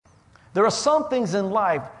There are some things in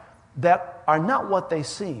life that are not what they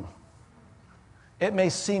seem. It may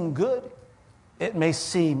seem good. It may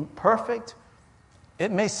seem perfect.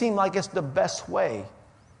 It may seem like it's the best way.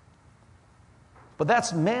 But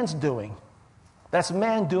that's man's doing. That's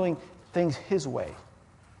man doing things his way.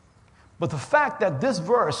 But the fact that this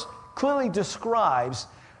verse clearly describes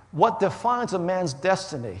what defines a man's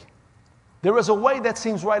destiny. There is a way that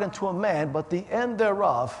seems right unto a man, but the end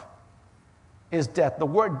thereof is death. The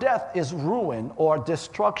word death is ruin or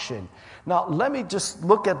destruction. Now, let me just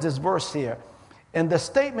look at this verse here. And the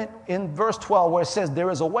statement in verse 12 where it says, there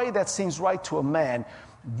is a way that seems right to a man,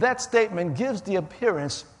 that statement gives the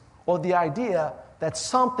appearance or the idea that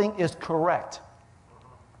something is correct.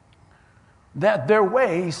 That their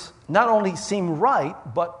ways not only seem right,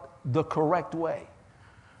 but the correct way.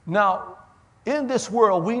 Now, in this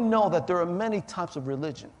world, we know that there are many types of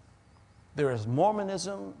religion. There is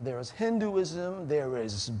Mormonism, there is Hinduism, there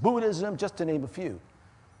is Buddhism, just to name a few.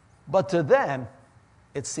 But to them,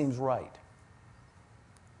 it seems right.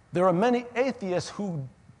 There are many atheists who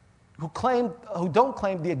don't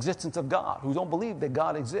claim the existence of God, who don't believe that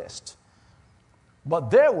God exists.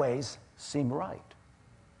 But their ways seem right.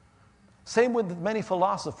 Same with many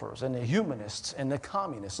philosophers and the humanists and the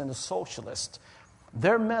communists and the socialists.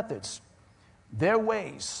 Their methods, their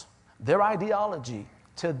ways, their ideology,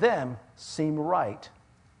 to them seem right.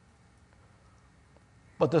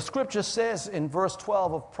 But the scripture says in verse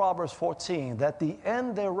 12 of Proverbs 14 that the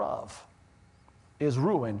end thereof is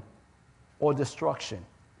ruin or destruction.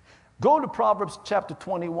 Go to Proverbs chapter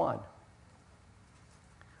 21.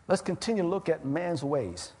 Let's continue to look at man's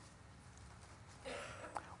ways.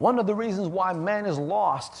 One of the reasons why man is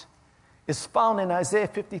lost is found in Isaiah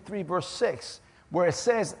 53 verse 6, where it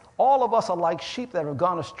says, all of us are like sheep that have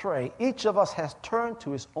gone astray. Each of us has turned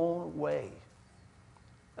to his own way.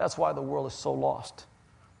 That's why the world is so lost.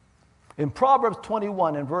 In Proverbs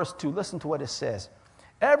 21 and verse 2, listen to what it says.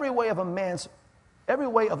 Every way of a man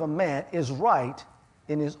is right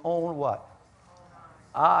in his own what?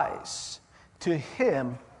 Eyes. To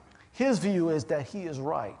him, his view is that he is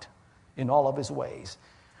right in all of his ways.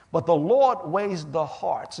 But the Lord weighs the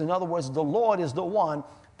hearts. In other words, the Lord is the one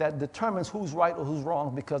that determines who's right or who's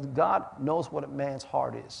wrong, because God knows what a man's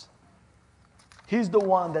heart is. He's the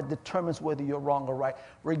one that determines whether you're wrong or right,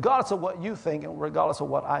 regardless of what you think and regardless of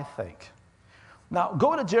what I think. Now,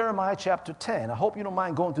 go to Jeremiah chapter 10. I hope you don't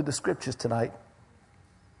mind going through the scriptures tonight.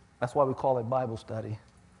 That's why we call it Bible study.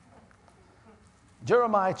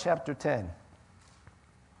 Jeremiah chapter 10.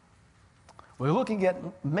 We're looking at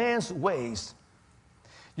man's ways.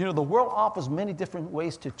 You know, the world offers many different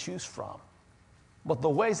ways to choose from. But the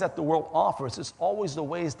ways that the world offers is always the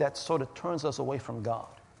ways that sort of turns us away from God.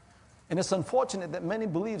 And it's unfortunate that many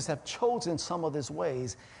believers have chosen some of these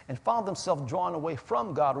ways and found themselves drawn away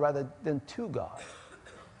from God rather than to God.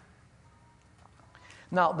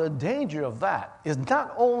 Now, the danger of that is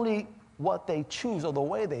not only what they choose or the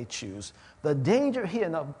way they choose. The danger here,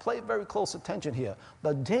 now pay very close attention here,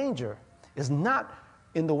 the danger is not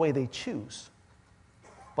in the way they choose,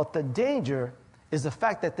 but the danger is the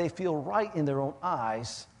fact that they feel right in their own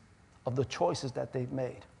eyes of the choices that they've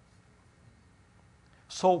made.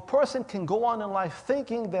 So a person can go on in life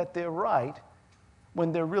thinking that they're right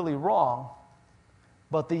when they're really wrong,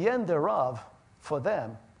 but the end thereof, for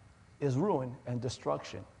them, is ruin and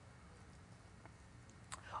destruction.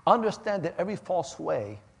 Understand that every false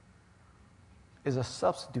way is a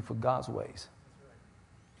substitute for God's ways.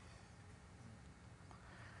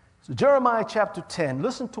 So Jeremiah chapter 10,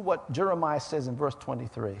 listen to what Jeremiah says in verse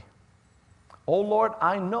 23. O Lord,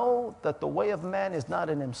 I know that the way of man is not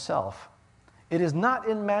in himself. It is not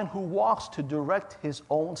in man who walks to direct his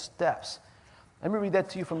own steps. Let me read that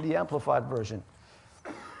to you from the Amplified Version.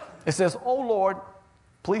 It says, O Lord,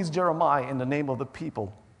 please Jeremiah in the name of the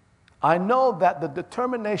people, I know that the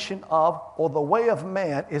determination of, or the way of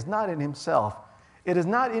man is not in himself. It is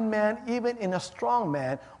not in man, even in a strong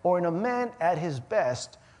man, or in a man at his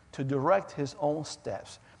best, to direct his own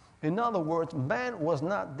steps. In other words, man was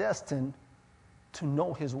not destined to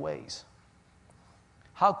know his ways.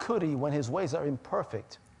 How could he when his ways are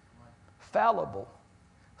imperfect, fallible,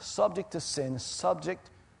 subject to sin, subject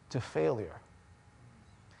to failure?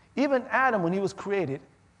 Even Adam, when he was created,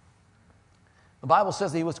 the Bible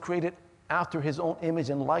says that he was created after his own image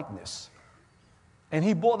and likeness. And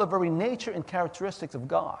he bore the very nature and characteristics of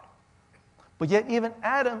God. But yet even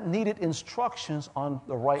Adam needed instructions on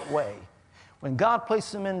the right way. When God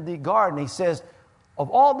placed him in the garden, he says,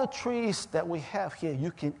 of all the trees that we have here,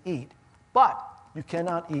 you can eat, but you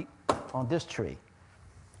cannot eat on this tree.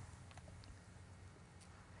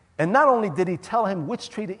 And not only did he tell him which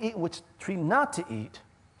tree to eat and which tree not to eat,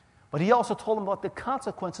 But he also told him what the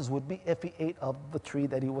consequences would be if he ate of the tree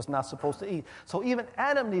that he was not supposed to eat. So even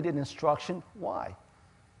Adam needed instruction. Why?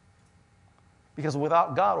 Because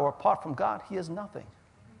without God or apart from God, he is nothing.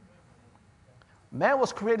 Man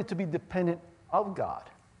was created to be dependent of God,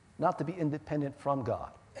 not to be independent from God.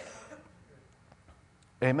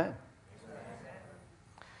 Amen.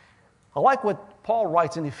 I like what Paul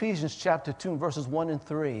writes in Ephesians chapter 2, verses 1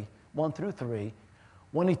 through 3,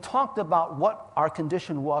 when he talked about what our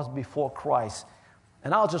condition was before Christ.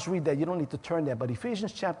 And I'll just read that. You don't need to turn there. But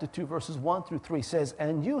Ephesians chapter 2, verses 1 through 3 says,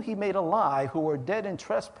 "And you he made alive who were dead in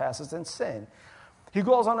trespasses and sin." He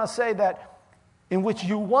goes on to say that, "In which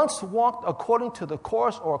you once walked according to the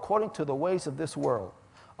course or according to the ways of this world,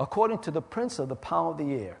 according to the prince of the power of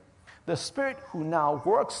the air, the spirit who now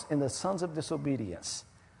works in the sons of disobedience."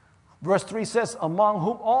 Verse 3 says, "Among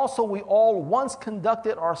whom also we all once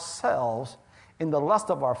conducted ourselves in the lust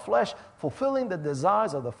of our flesh, fulfilling the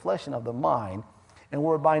desires of the flesh and of the mind, and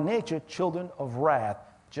were by nature children of wrath,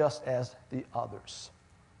 just as the others."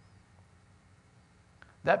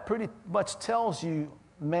 That pretty much tells you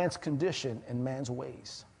man's condition and man's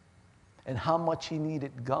ways, and how much he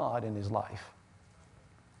needed God in his life.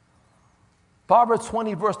 Proverbs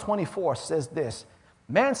 20, verse 24 says this,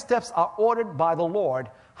 "Man's steps are ordered by the Lord.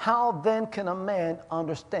 How then can a man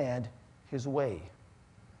understand his way?"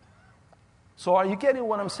 So are you getting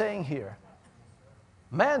what I'm saying here?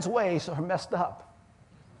 Man's ways are messed up.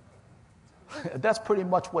 That's pretty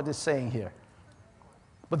much what it's saying here.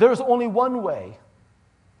 But there is only one way,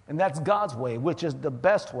 and that's God's way, which is the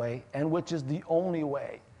best way and which is the only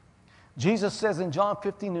way. Jesus says in John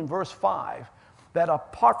 15 and verse 5 that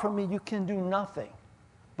apart from me you can do nothing.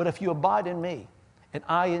 But if you abide in me and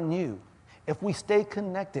I in you, if we stay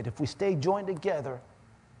connected, if we stay joined together,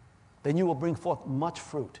 then you will bring forth much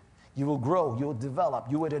fruit. You will grow, you will develop,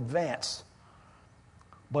 you will advance.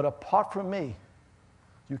 But apart from me,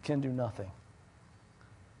 you can do nothing.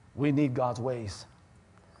 We need God's ways.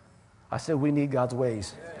 I said we need God's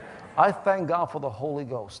ways. I thank God for the Holy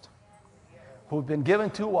Ghost, who's been given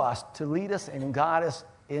to us to lead us and guide us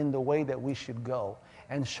in the way that we should go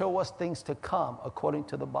and show us things to come according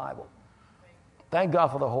to the Bible. Thank God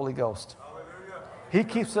for the Holy Ghost. He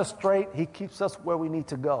keeps us straight. He keeps us where we need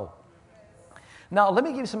to go. Now, let me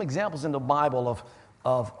give you some examples in the Bible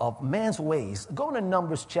of man's ways. Go to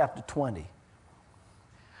Numbers chapter 20.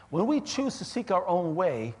 When we choose to seek our own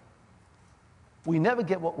way, we never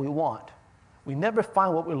get what we want. We never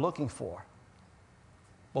find what we're looking for.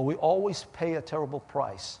 But we always pay a terrible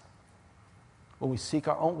price when we seek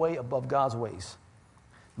our own way above God's ways.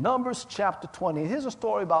 Numbers chapter 20. Here's a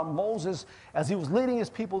story about Moses as he was leading his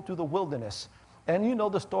people through the wilderness. And you know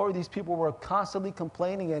the story. These people were constantly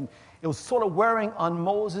complaining, and it was sort of wearing on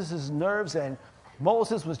Moses' nerves, and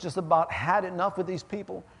Moses was just about had enough with these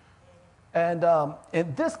people. And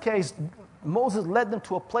in this case, Moses led them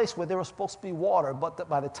to a place where there was supposed to be water, but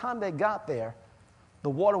by the time they got there, the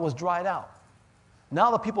water was dried out. Now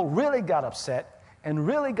the people really got upset and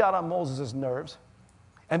really got on Moses' nerves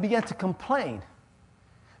and began to complain.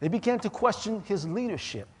 They began to question his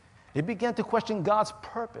leadership. They began to question God's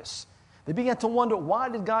purpose. They began to wonder, why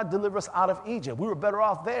did God deliver us out of Egypt? We were better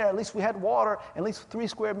off there. At least we had water, at least 3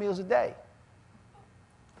 square meals a day.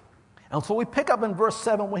 And so we pick up in verse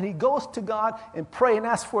 7, when he goes to God and pray and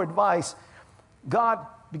ask for advice, God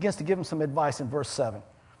begins to give him some advice in verse 7.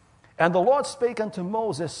 "And the Lord spake unto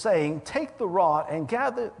Moses, saying, Take the rod and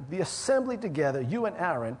gather the assembly together, you and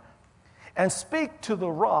Aaron, and speak to the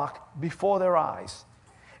rock before their eyes.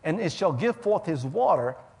 And it shall give forth his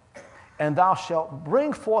water, and thou shalt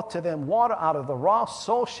bring forth to them water out of the rock,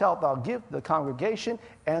 so shalt thou give the congregation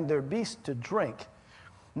and their beasts to drink."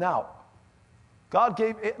 Now, God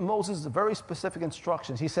gave Moses very specific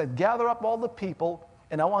instructions. He said, gather up all the people,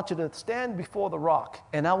 and I want you to stand before the rock,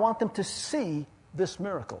 and I want them to see this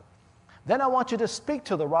miracle. Then I want you to speak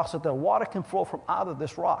to the rock so that the water can flow from out of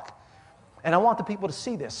this rock. And I want the people to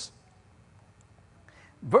see this.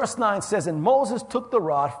 Verse 9 says, "And Moses took the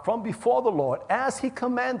rod from before the Lord as he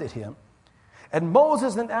commanded him. And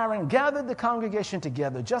Moses and Aaron gathered the congregation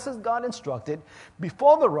together, just as God instructed,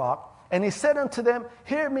 before the rock. And he said unto them,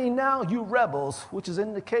 Hear me now, you rebels," which is an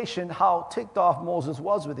indication how ticked off Moses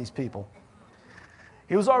was with these people.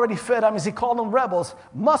 He was already fed up. He called them rebels.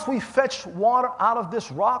 "Must we fetch water out of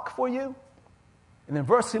this rock for you?" And in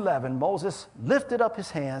verse 11, Moses lifted up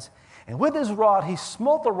his hands, and with his rod he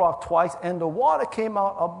smote the rock twice, and the water came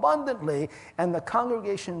out abundantly, and the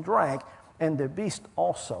congregation drank, and their beasts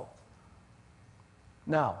also.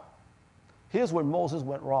 Now, here's where Moses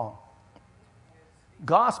went wrong.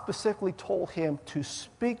 God specifically told him to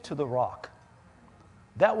speak to the rock.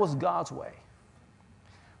 That was God's way.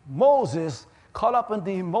 Moses, caught up in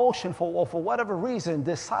the emotion for whatever reason,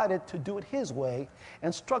 decided to do it his way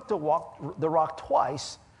and struck the rock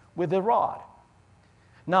twice with the rod.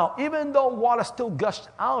 Now, even though water still gushed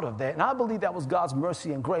out of there, and I believe that was God's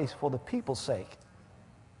mercy and grace for the people's sake,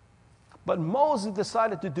 but Moses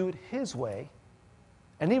decided to do it his way,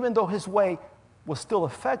 and even though his way was still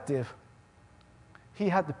effective, he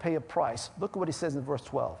had to pay a price. Look at what he says in verse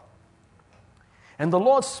 12. And the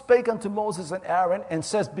Lord spake unto Moses and Aaron and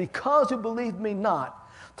says, because you believed me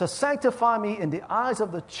not to sanctify me in the eyes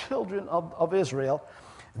of the children of Israel,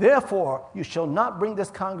 therefore you shall not bring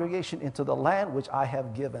this congregation into the land which I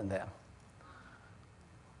have given them.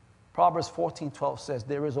 Proverbs 14:12 says,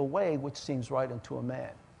 there is a way which seems right unto a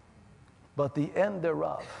man, but the end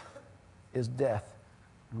thereof is death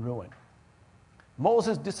and ruin.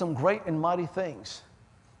 Moses did some great and mighty things,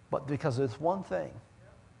 but because of this one thing,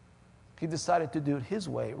 he decided to do it his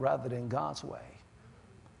way rather than God's way.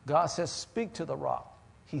 God says, speak to the rock.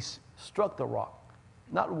 He struck the rock,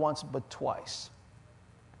 not once, but twice.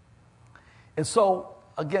 And so,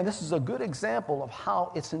 again, this is a good example of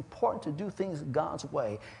how it's important to do things God's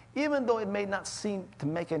way, even though it may not seem to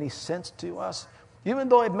make any sense to us, even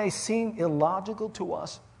though it may seem illogical to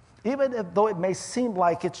us, even though it may seem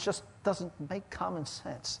like it just doesn't make common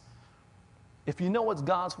sense. If you know it's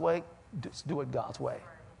God's way, just do it God's way.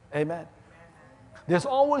 Amen. There's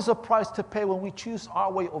always a price to pay when we choose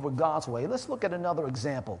our way over God's way. Let's look at another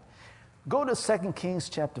example. Go to 2 Kings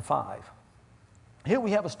chapter 5. Here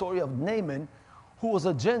we have a story of Naaman, who was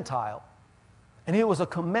a Gentile, and he was a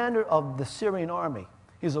commander of the Syrian army.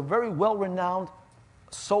 He's a very well-renowned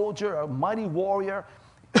soldier, a mighty warrior.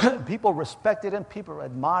 People respected him. People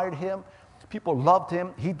admired him. People loved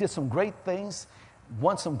him. He did some great things,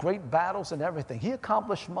 won some great battles and everything. He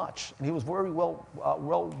accomplished much, and he was very well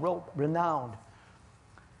renowned.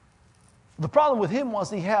 The problem with him was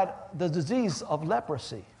he had the disease of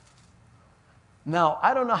leprosy. Now,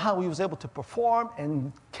 I don't know how he was able to perform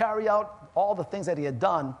and carry out all the things that he had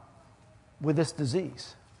done with this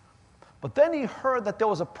disease. But then he heard that there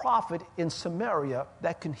was a prophet in Samaria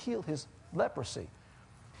that can heal his leprosy.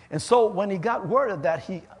 And so when he got word of that,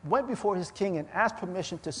 he went before his king and asked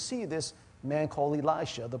permission to see this man called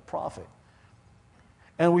Elisha, the prophet.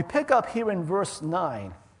 And we pick up here in verse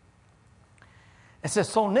 9. It says,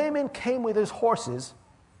 so Naaman came with his horses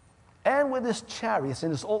and with his chariots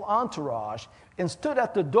and his whole entourage and stood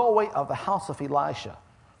at the doorway of the house of Elisha.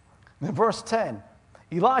 In verse 10,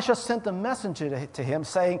 Elisha sent a messenger to him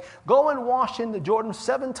saying, go and wash in the Jordan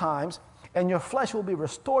 7 times, and your flesh will be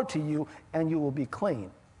restored to you, and you will be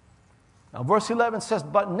clean. Now, verse 11 says,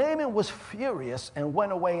 but Naaman was furious and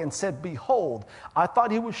went away and said, behold, I thought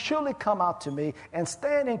he would surely come out to me and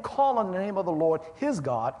stand and call on the name of the Lord his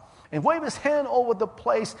God and wave his hand over the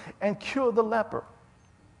place and cure the leper.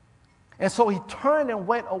 And so he turned and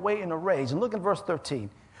went away in a rage. And look at verse 13.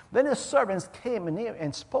 Then his servants came near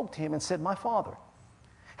and spoke to him and said, my father,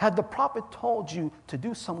 had the prophet told you to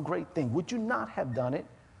do some great thing, would you not have done it?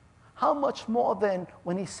 How much more then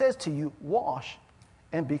when he says to you, wash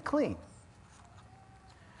and be clean?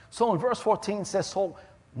 So in verse 14 it says, so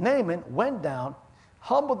Naaman went down,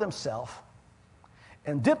 humbled himself,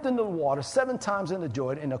 and dipped into the water 7 times in the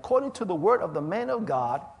Jordan, and according to the word of the man of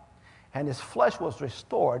God, and his flesh was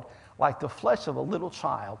restored like the flesh of a little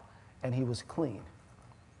child, and he was clean.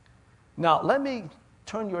 Now, let me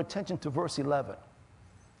turn your attention to verse 11.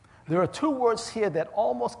 There are 2 words here that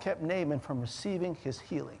almost kept Naaman from receiving his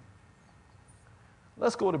healing.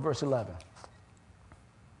 Let's go to verse 11.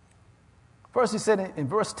 First, he said in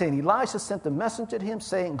verse 10, Elisha sent a messenger to him,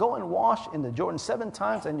 saying, go and wash in the Jordan 7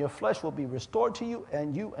 times, and your flesh will be restored to you,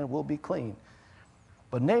 and will be clean.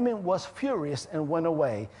 But Naaman was furious and went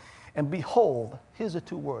away. And behold, here's the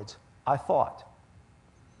 2 words, I thought.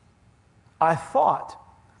 I thought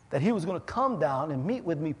that he was going to come down and meet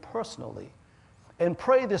with me personally and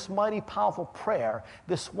pray this mighty, powerful prayer,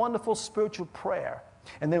 this wonderful spiritual prayer,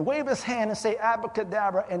 and then wave his hand and say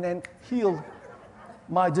abracadabra and then heal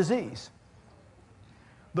my disease.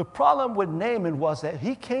 The problem with Naaman was that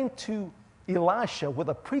he came to Elisha with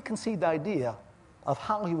a preconceived idea of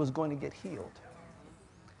how he was going to get healed.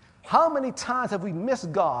 How many times have we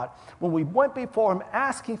missed God when we went before him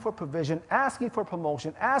asking for provision, asking for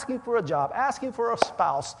promotion, asking for a job, asking for a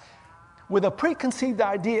spouse, with a preconceived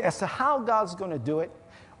idea as to how God is going to do it,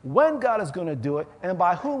 when God is going to do it, and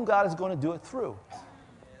by whom God is going to do it through?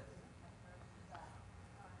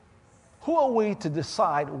 Who are we to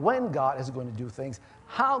decide when God is going to do things,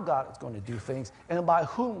 how God is going to do things, and by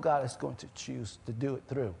whom God is going to choose to do it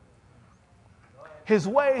through? His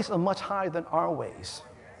ways are much higher than our ways.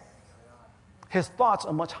 His thoughts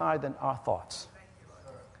are much higher than our thoughts.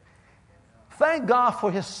 thank God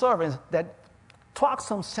for his servants that talk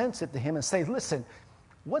some sense into him and say, listen,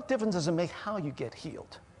 what difference does it make how you get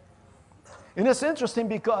healed? And it's interesting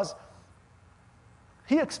because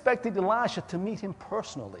he expected Elisha to meet him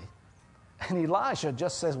personally. And Elisha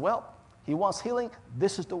just says, well, he wants healing.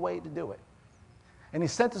 This is the way to do it. And he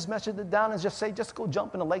sent his messenger down and just say, just go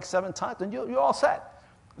jump in the lake 7 times and you're all set.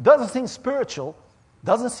 Doesn't seem spiritual.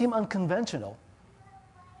 Doesn't seem unconventional.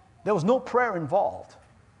 There was no prayer involved.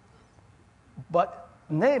 But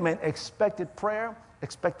Naaman expected prayer,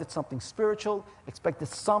 expected something spiritual, expected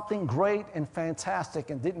something great and fantastic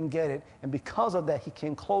and didn't get it. And because of that, he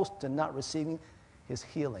came close to not receiving his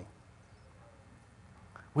healing.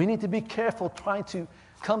 We need to be careful trying to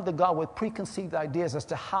come to God with preconceived ideas as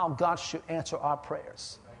to how God should answer our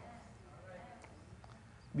prayers.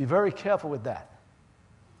 Be very careful with that.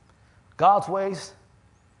 God's ways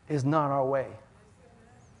is not our way.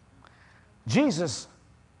 Jesus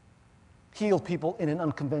healed people in an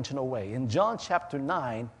unconventional way. In John chapter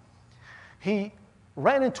 9, he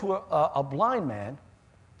ran into a blind man,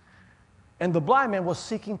 and the blind man was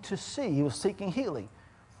seeking to see. He was seeking healing.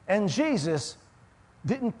 And Jesus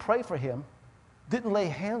didn't pray for him, didn't lay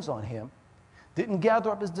hands on him, didn't gather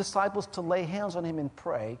up his disciples to lay hands on him and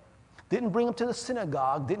pray, didn't bring him to the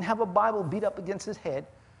synagogue, didn't have a Bible beat up against his head.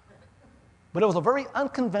 But it was a very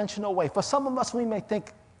unconventional way. For some of us, we may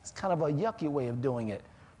think it's kind of a yucky way of doing it.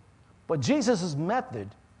 But Jesus' method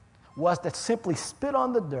was to simply spit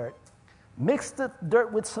on the dirt, mix the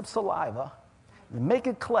dirt with some saliva, make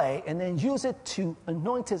it clay, and then use it to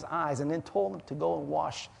anoint his eyes, and then told him to go and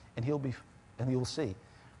wash, and he'll see.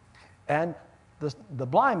 And the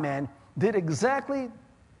blind man did exactly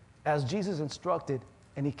as Jesus instructed,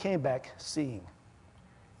 and he came back seeing.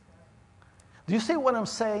 Do you see what I'm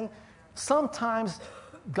saying? Sometimes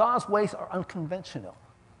God's ways are unconventional.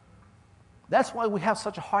 That's why we have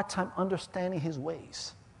such a hard time understanding his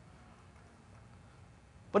ways.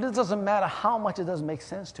 But it doesn't matter how much it doesn't make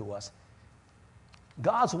sense to us.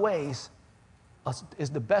 God's ways is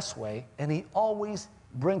the best way, and he always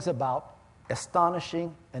brings about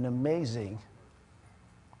astonishing and amazing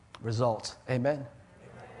results. Amen? Amen.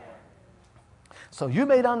 So you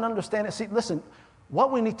may not understand it. See, listen,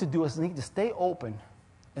 what we need to do is we need to stay open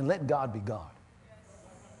and let God be God.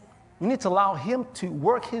 We need to allow him to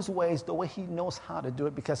work his ways the way he knows how to do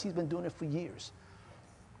it, because he's been doing it for years.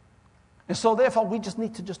 And so therefore, we just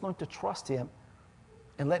need to learn to trust him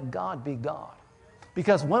and let God be God.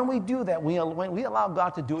 Because when we do that, when we allow God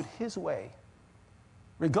to do it his way,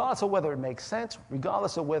 regardless of whether it makes sense,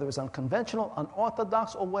 regardless of whether it's unconventional,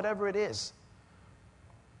 unorthodox, or whatever it is,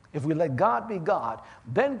 if we let God be God,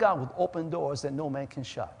 then God will open doors that no man can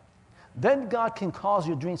shut. Then God can cause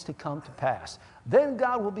your dreams to come to pass. Then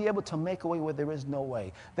God will be able to make a way where there is no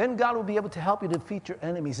way. Then God will be able to help you defeat your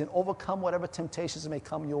enemies and overcome whatever temptations may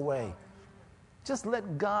come your way. Just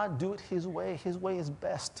let God do it his way. His way is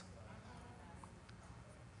best.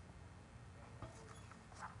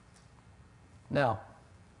 Now,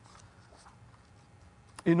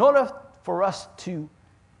 in order for us to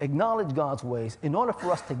acknowledge God's ways, in order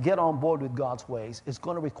for us to get on board with God's ways, it's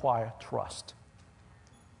going to require trust.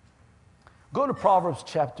 Go to Proverbs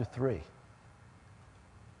chapter 3.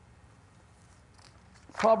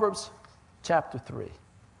 Proverbs chapter 3.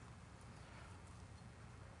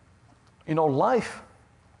 You know, life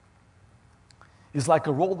is like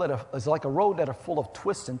a road that are full of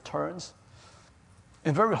twists and turns,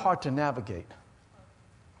 and very hard to navigate.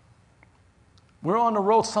 We're on the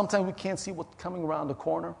road, sometimes we can't see what's coming around the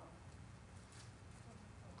corner.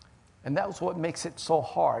 And that's what makes it so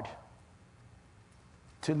hard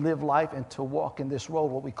to live life and to walk in this road,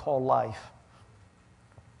 what we call life.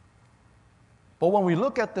 But when we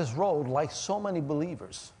look at this road, like so many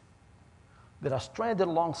believers that are stranded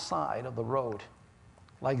alongside of the road,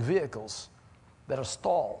 like vehicles that are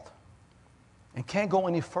stalled and can't go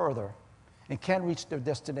any further and can't reach their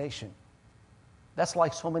destination, that's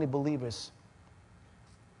like so many believers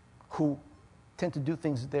who tend to do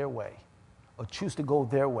things their way or choose to go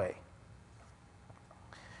their way.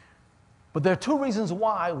 But there are two reasons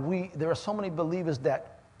why there are so many believers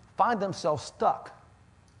that find themselves stuck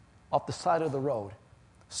off the side of the road,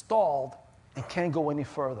 stalled, and can't go any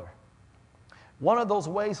further. One of those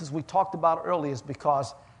ways, as we talked about earlier, is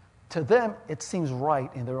because to them it seems right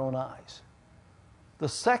in their own eyes. The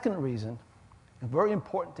second reason, and very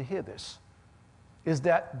important to hear this, is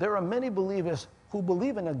that there are many believers who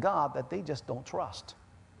believe in a God that they just don't trust.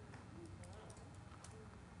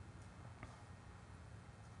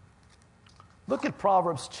 Look at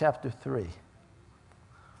Proverbs chapter 3.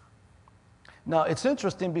 Now, it's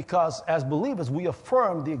interesting because as believers, we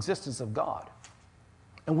affirm the existence of God.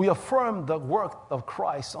 And we affirm the work of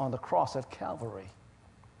Christ on the cross at Calvary.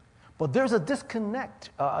 But there's a disconnection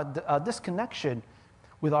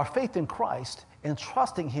with our faith in Christ and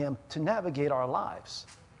trusting Him to navigate our lives.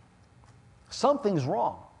 Something's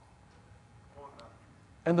wrong.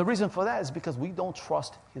 And the reason for that is because we don't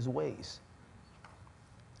trust His ways.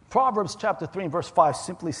 Proverbs chapter 3 and verse 5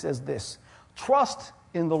 simply says this: trust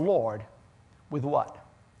in the Lord with what?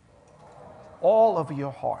 All of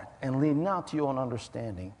your heart, and lean not to your own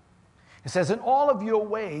understanding. It says, in all of your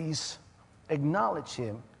ways, acknowledge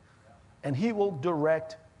Him, and He will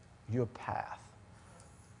direct your path.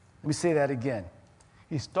 Let me say that again.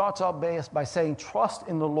 He starts out by saying, trust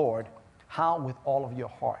in the Lord. How? With all of your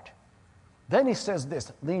heart. Then he says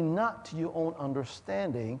this: lean not to your own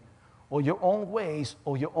understanding, or your own ways,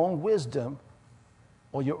 or your own wisdom,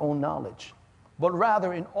 or your own knowledge, but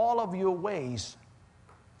rather in all of your ways,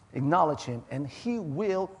 acknowledge Him, and He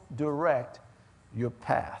will direct your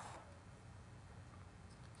path.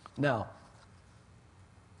 Now,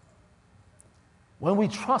 when we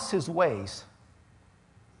trust His ways,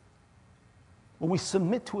 when we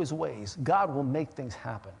submit to His ways, God will make things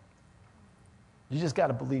happen. You just got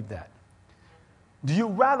to believe that. Do you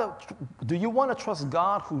want to trust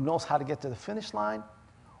God who knows how to get to the finish line?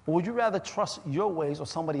 Or would you rather trust your ways or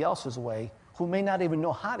somebody else's way who may not even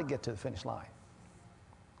know how to get to the finish line?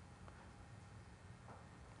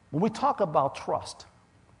 When we talk about trust,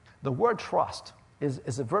 the word trust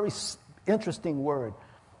is a very interesting word.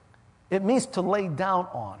 It means to lay down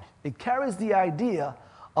on. It carries the idea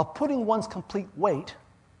of putting one's complete weight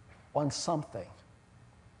on something.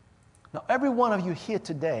 Now, every one of you here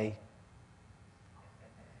today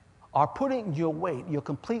are putting your weight, your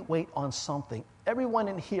complete weight on something. Everyone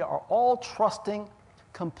in here are all trusting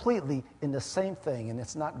completely in the same thing, and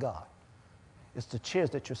it's not God. It's the chairs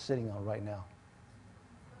that you're sitting on right now.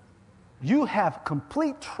 You have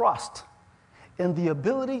complete trust in the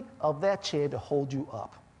ability of that chair to hold you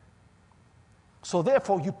up. So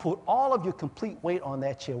therefore, you put all of your complete weight on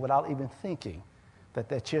that chair without even thinking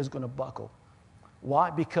that chair is going to buckle.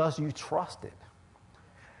 Why? Because you trust it.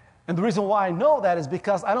 And the reason why I know that is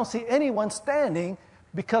because I don't see anyone standing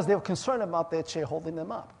because they're concerned about their chair holding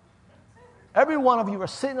them up. Every one of you are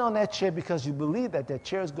sitting on that chair because you believe that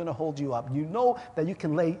chair is going to hold you up. You know that you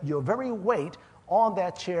can lay your very weight on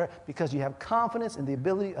that chair because you have confidence in the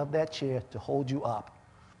ability of that chair to hold you up.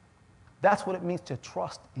 That's what it means to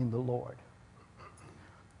trust in the Lord.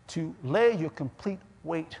 To lay your complete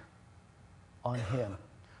weight on Him.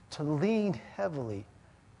 To lean heavily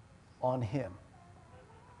on Him.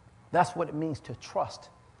 That's what it means to trust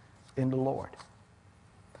in the Lord.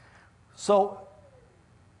 So,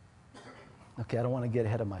 okay, I don't want to get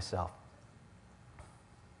ahead of myself.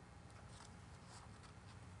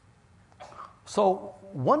 So,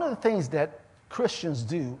 one of the things that Christians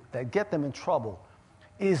do that get them in trouble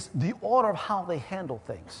is the order of how they handle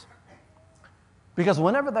things. Because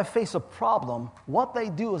whenever they face a problem, what they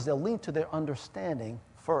do is they'll lean to their understanding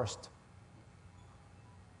first.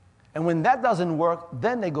 And when that doesn't work,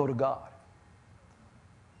 then they go to God.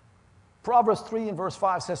 Proverbs 3 and verse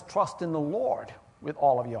 5 says, trust in the Lord with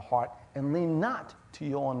all of your heart and lean not to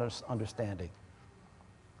your own understanding.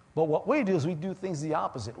 But what we do is we do things the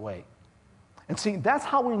opposite way. And see, that's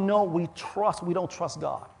how we know we don't trust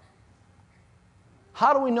God.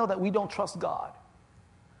 How do we know that we don't trust God?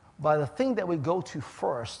 By the thing that we go to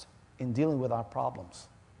first in dealing with our problems.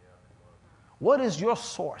 What is your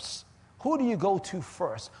source? Who do you go to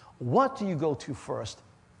first? What do you go to first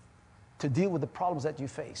to deal with the problems that you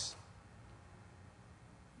face?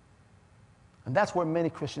 And that's where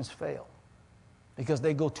many Christians fail, because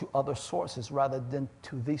they go to other sources rather than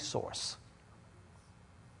to the source.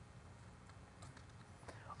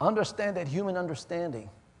 Understand that human understanding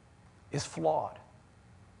is flawed.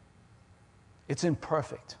 It's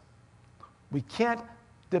imperfect. We can't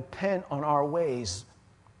depend on our ways.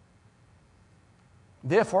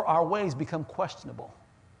 Therefore, our ways become questionable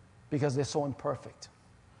because they're so imperfect.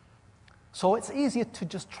 So it's easier to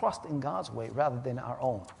just trust in God's way rather than our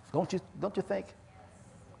own. Don't you think?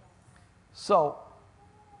 So,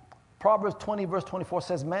 Proverbs 20, verse 24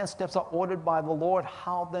 says, man's steps are ordered by the Lord.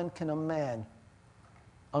 How then can a man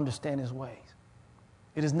understand his ways?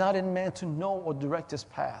 It is not in man to know or direct his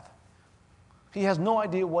path. He has no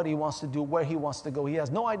idea what he wants to do, where he wants to go. He has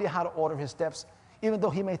no idea how to order his steps, even though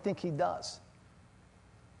he may think he does.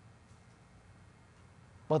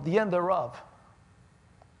 But the end thereof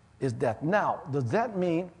is death. Now, does that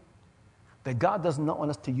mean that God does not want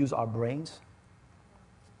us to use our brains?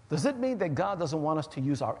 Does it mean that God doesn't want us to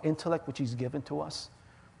use our intellect, which He's given to us?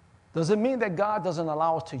 Does it mean that God doesn't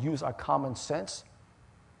allow us to use our common sense?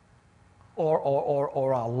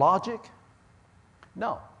 or our logic.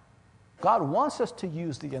 No. God wants us to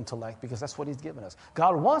use the intellect because that's what he's given us.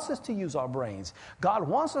 God wants us to use our brains. God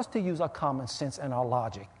wants us to use our common sense and our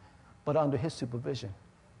logic, but under his supervision.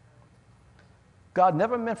 God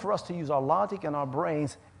never meant for us to use our logic and our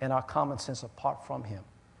brains and our common sense apart from him,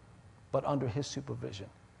 but under his supervision,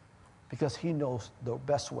 because he knows the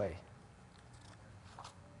best way.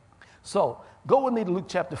 So, go with me to Luke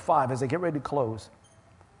chapter 5 as I get ready to close.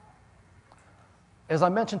 As I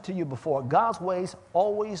mentioned to you before, God's ways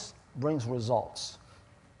always brings results.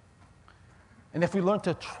 And if we learn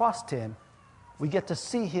to trust him, we get to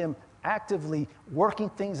see him actively working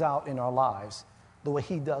things out in our lives the way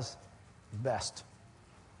he does best.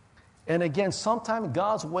 And again, sometimes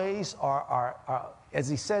God's ways are, as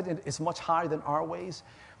he said, it's much higher than our ways.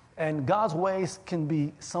 And God's ways can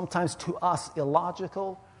be sometimes to us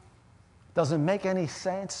illogical, doesn't make any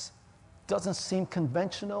sense, doesn't seem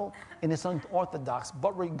conventional, and it's unorthodox.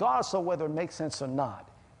 But regardless of whether it makes sense or not,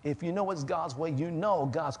 if you know it's God's way, you know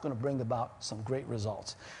God's going to bring about some great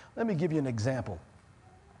results. Let me give you an example.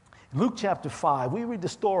 Luke chapter 5, we read the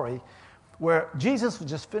story where Jesus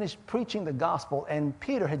just finished preaching the gospel, and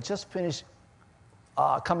Peter had just finished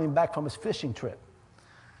coming back from his fishing trip.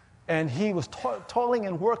 And he was toiling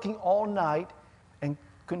and working all night and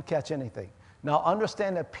couldn't catch anything. Now,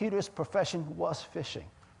 understand that Peter's profession was fishing,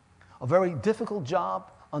 a very difficult job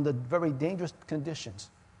under very dangerous conditions.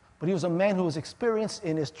 But he was a man who was experienced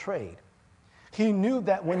in his trade. He knew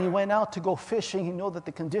that when he went out to go fishing, he knew that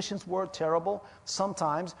the conditions were terrible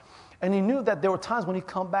sometimes. And he knew that there were times when he'd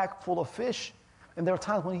come back full of fish, and there were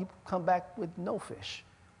times when he'd come back with no fish.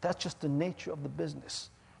 That's just the nature of the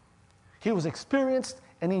business. He was experienced,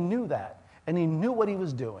 and he knew that. And he knew what he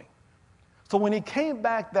was doing. So when he came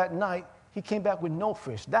back that night, he came back with no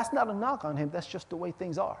fish. That's not a knock on him. That's just the way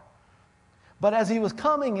things are. But as he was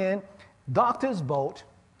coming in, docked his boat,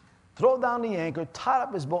 throw down the anchor, tied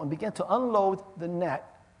up his boat, and began to unload the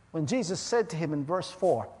net, when Jesus said to him in verse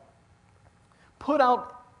 4, "Put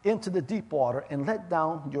out into the deep water and let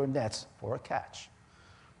down your nets for a catch."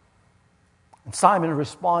 And Simon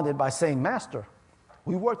responded by saying, "Master,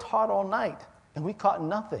 we worked hard all night and we caught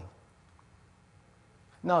nothing."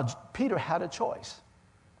 Now, Peter had a choice.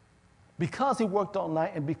 Because he worked all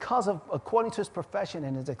night and because of, according to his profession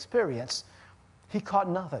and his experience, he caught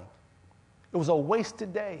nothing. It was a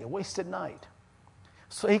wasted day, a wasted night.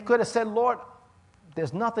 So he could have said, "Lord,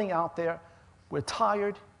 there's nothing out there. We're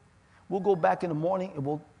tired. We'll go back in the morning and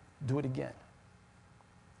we'll do it again."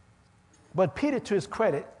 But Peter, to his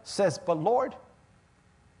credit, says, "But Lord,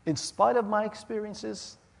 in spite of my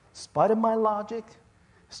experiences, in spite of my logic,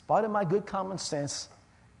 in spite of my good common sense,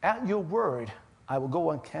 at your word, I will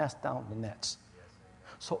go and cast down the nets."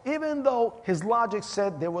 So even though his logic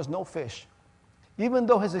said there was no fish, even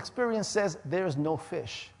though his experience says there is no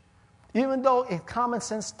fish, even though his common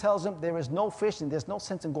sense tells him there is no fish and there's no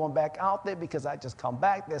sense in going back out there because I just come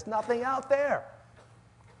back, there's nothing out there,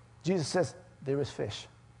 Jesus says there is fish.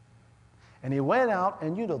 And he went out,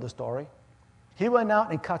 and you know the story. He went out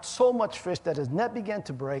and caught so much fish that his net began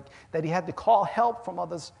to break, that he had to call help from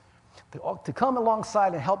others to come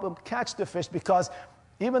alongside and help him catch the fish, because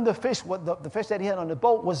even the fish, the fish that he had on the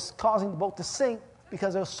boat, was causing the boat to sink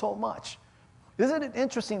because there was so much. Isn't it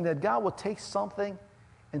interesting that God will take something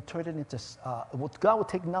and turn it into, God will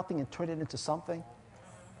take nothing and turn it into something?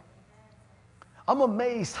 I'm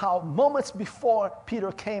amazed how moments before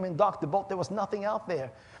Peter came and docked the boat, there was nothing out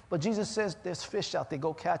there. But Jesus says, "There's fish out there,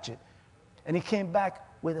 go catch it." And he came back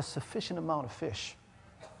with a sufficient amount of fish.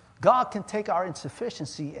 God can take our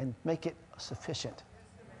insufficiency and make it sufficient.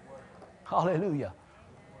 Hallelujah.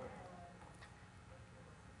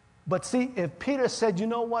 But see, if Peter said, "You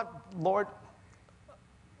know what, Lord,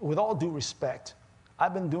 with all due respect,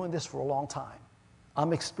 I've been doing this for a long time. I'm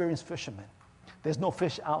an experienced fisherman. There's no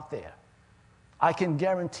fish out there. I can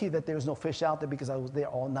guarantee that there's no fish out there because I was there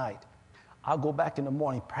all night. I'll go back in the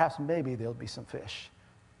morning. Perhaps maybe there'll be some fish."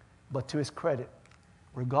 But to his credit,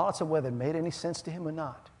 regardless of whether it made any sense to him or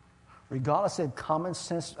not, regardless of common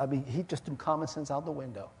sense, he just threw common sense out the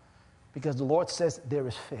window, because the Lord says there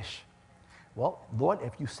is fish. Well, Lord,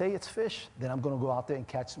 if you say it's fish, then I'm going to go out there and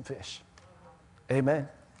catch some fish. Amen.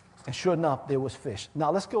 And sure enough, there was fish. Now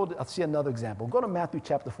let's see another example. Go to Matthew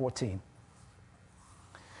chapter 14.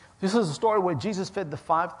 This is a story where Jesus fed the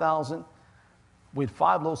 5,000 with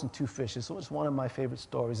 5 loaves and 2 fishes. So it's one of my favorite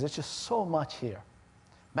stories. There's just so much here.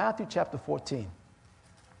 Matthew chapter 14.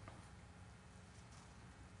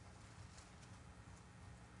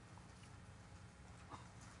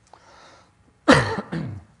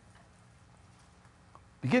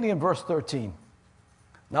 Beginning in verse 13.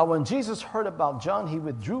 Now, when Jesus heard about John, he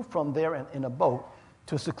withdrew from there in a boat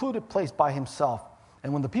to a secluded place by himself.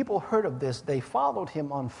 And when the people heard of this, they followed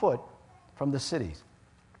him on foot from the cities.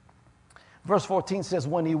 Verse 14 says,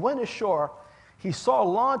 when he went ashore, he saw a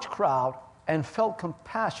large crowd and felt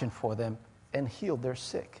compassion for them and healed their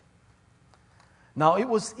sick. Now it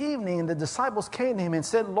was evening, and the disciples came to him and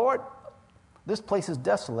said, Lord, this place is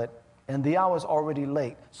desolate, and the hour is already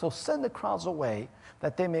late. So send the crowds away,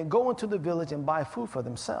 that they may go into the village and buy food for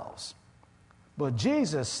themselves. But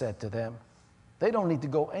Jesus said to them, they don't need to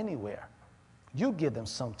go anywhere. You give them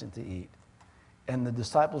something to eat. And the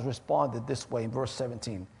disciples responded this way in verse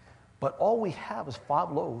 17. But all we have is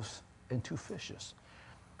 5 loaves and 2 fishes.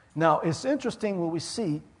 Now, it's interesting when we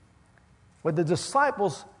see where the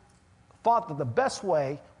disciples thought that the best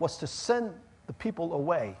way was to send the people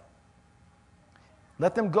away.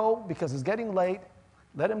 Let them go because it's getting late.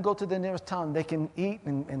 Let them go to the nearest town. They can eat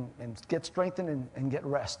and get strengthened and get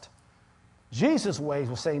rest. Jesus' ways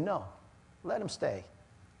will say, no, let them stay.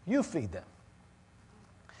 You feed them.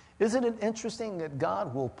 Isn't it interesting that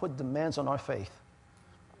God will put demands on our faith?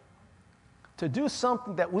 To do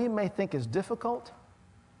something that we may think is difficult,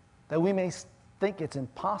 that we may think it's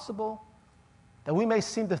impossible, that we may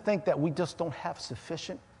seem to think that we just don't have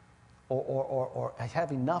sufficient or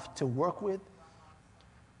have enough to work with.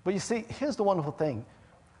 But you see, here's the wonderful thing.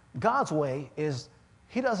 God's way is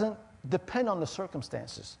he doesn't depend on the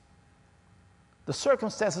circumstances. The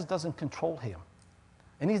circumstances doesn't control him.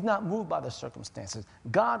 And he's not moved by the circumstances.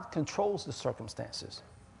 God controls the circumstances.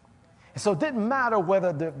 And so it didn't matter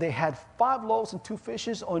whether they had 5 loaves and 2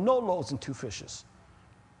 fishes or no loaves and 2 fishes.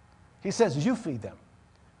 He says, you feed them.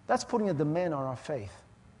 That's putting a demand on our faith.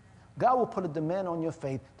 God will put a demand on your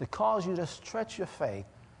faith to cause you to stretch your faith,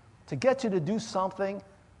 to get you to do something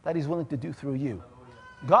that he's willing to do through you.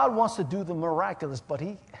 God wants to do the miraculous, but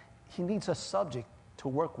he needs a subject to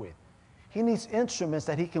work with. He needs instruments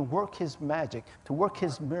that he can work his magic, to work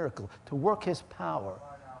his miracle, to work his power.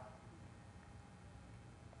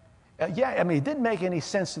 It didn't make any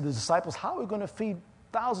sense to the disciples. How are we going to feed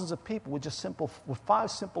thousands of people with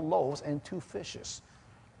 5 simple loaves and 2 fishes?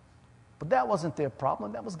 But that wasn't their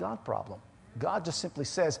problem. That was God's problem. God just simply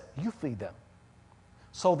says, you feed them.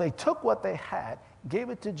 So they took what they had, gave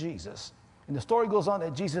it to Jesus. And the story goes on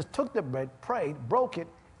that Jesus took the bread, prayed, broke it,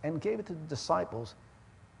 and gave it to the disciples.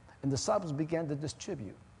 And the disciples began to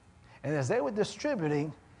distribute. And as they were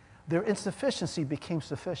distributing, their insufficiency became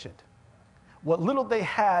sufficient. What little they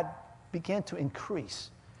had began to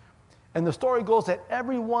increase. And the story goes that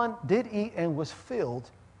everyone did eat and was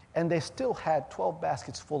filled, and they still had 12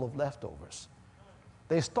 baskets full of leftovers.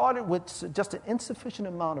 They started with just an insufficient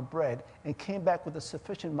amount of bread and came back with a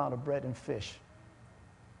sufficient amount of bread and fish.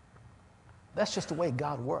 That's just the way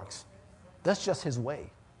God works. That's just his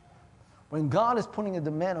way. When God is putting a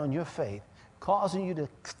demand on your faith, causing you to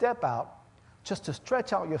step out, just to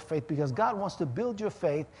stretch out your faith, because God wants to build your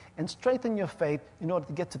faith and strengthen your faith in order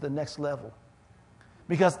to get to the next level.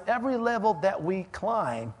 Because every level that we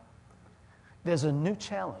climb, there's a new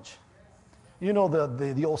challenge. You know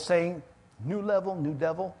the old saying, new level, new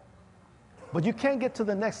devil. But you can't get to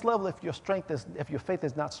the next level if your faith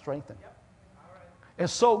is not strengthened. And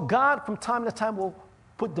so God, from time to time, will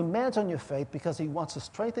put demands on your faith because he wants to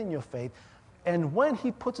strengthen your faith. And when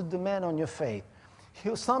he puts a demand on your faith,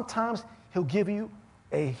 sometimes he'll give you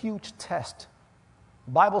a huge test.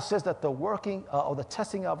 The Bible says that the working or the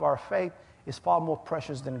testing of our faith is far more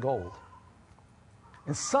precious than gold.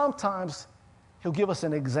 And sometimes he'll give us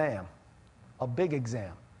an exam, a big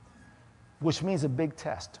exam, which means a big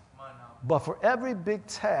test. But for every big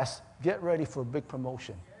test, get ready for a big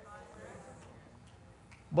promotion.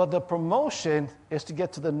 But the promotion is to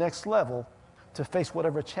get to the next level to face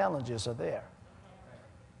whatever challenges are there.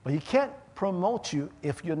 But he can't promote you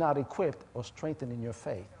if you're not equipped or strengthened in your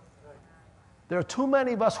faith. There are too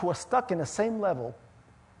many of us who are stuck in the same level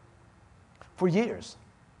for years.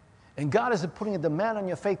 And God is putting a demand on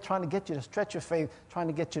your faith, trying to get you to stretch your faith, trying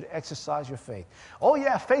to get you to exercise your faith. Oh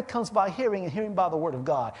yeah, faith comes by hearing and hearing by the word of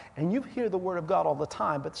God. And you hear the word of God all the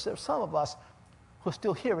time, but there's some of us who are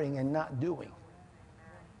still hearing and not doing.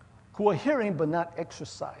 Who are hearing but not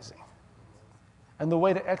exercising. And the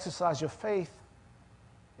way to exercise your faith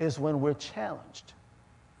is when we're challenged,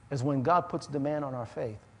 is when God puts demand on our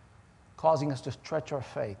faith, causing us to stretch our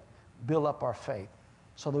faith, build up our faith,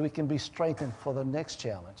 so that we can be strengthened for the next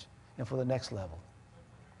challenge and for the next level.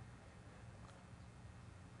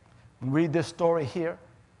 Read this story here.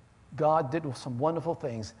 God did some wonderful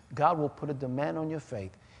things. God will put a demand on your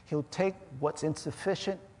faith. He'll take what's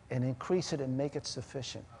insufficient and increase it and make it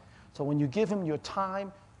sufficient. So when you give him your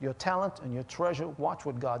time, your talent, and your treasure, watch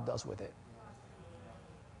what God does with it.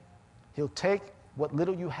 He'll take what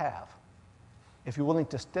little you have. If you're willing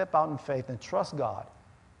to step out in faith and trust God,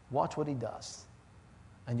 watch what he does,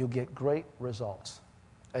 and you'll get great results.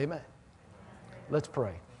 Amen. Let's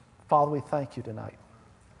pray. Father, we thank you tonight.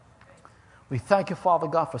 We thank you, Father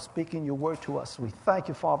God, for speaking your word to us. We thank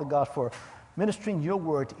you, Father God, for ministering your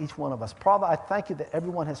word to each one of us. Father, I thank you that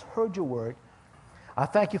everyone has heard your word. I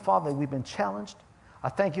thank you, Father, that we've been challenged. I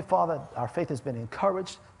thank you, Father, our faith has been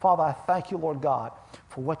encouraged. Father, I thank you, Lord God,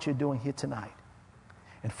 for what you're doing here tonight.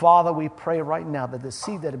 And Father, we pray right now that the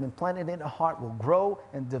seed that has been planted in our heart will grow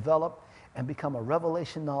and develop and become a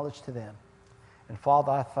revelation knowledge to them. And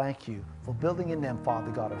Father, I thank you for building in them,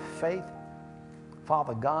 Father God, of faith,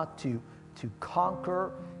 Father God, to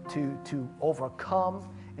conquer, to overcome,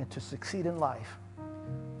 and to succeed in life.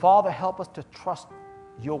 Father, help us to trust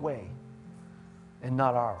your way and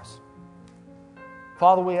not ours.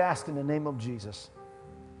 Father, we ask in the name of Jesus,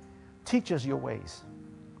 teach us your ways.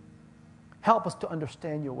 Help us to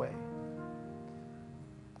understand your way.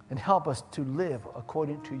 And help us to live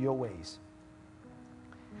according to your ways.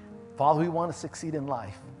 Father, we want to succeed in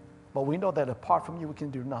life, but we know that apart from you, we can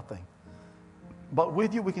do nothing. But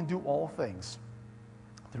with you, we can do all things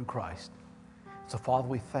through Christ. So, Father,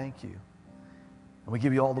 we thank you. And we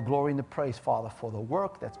give you all the glory and the praise, Father, for the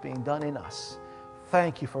work that's being done in us.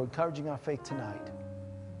 Thank you for encouraging our faith tonight.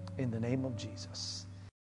 In the name of Jesus.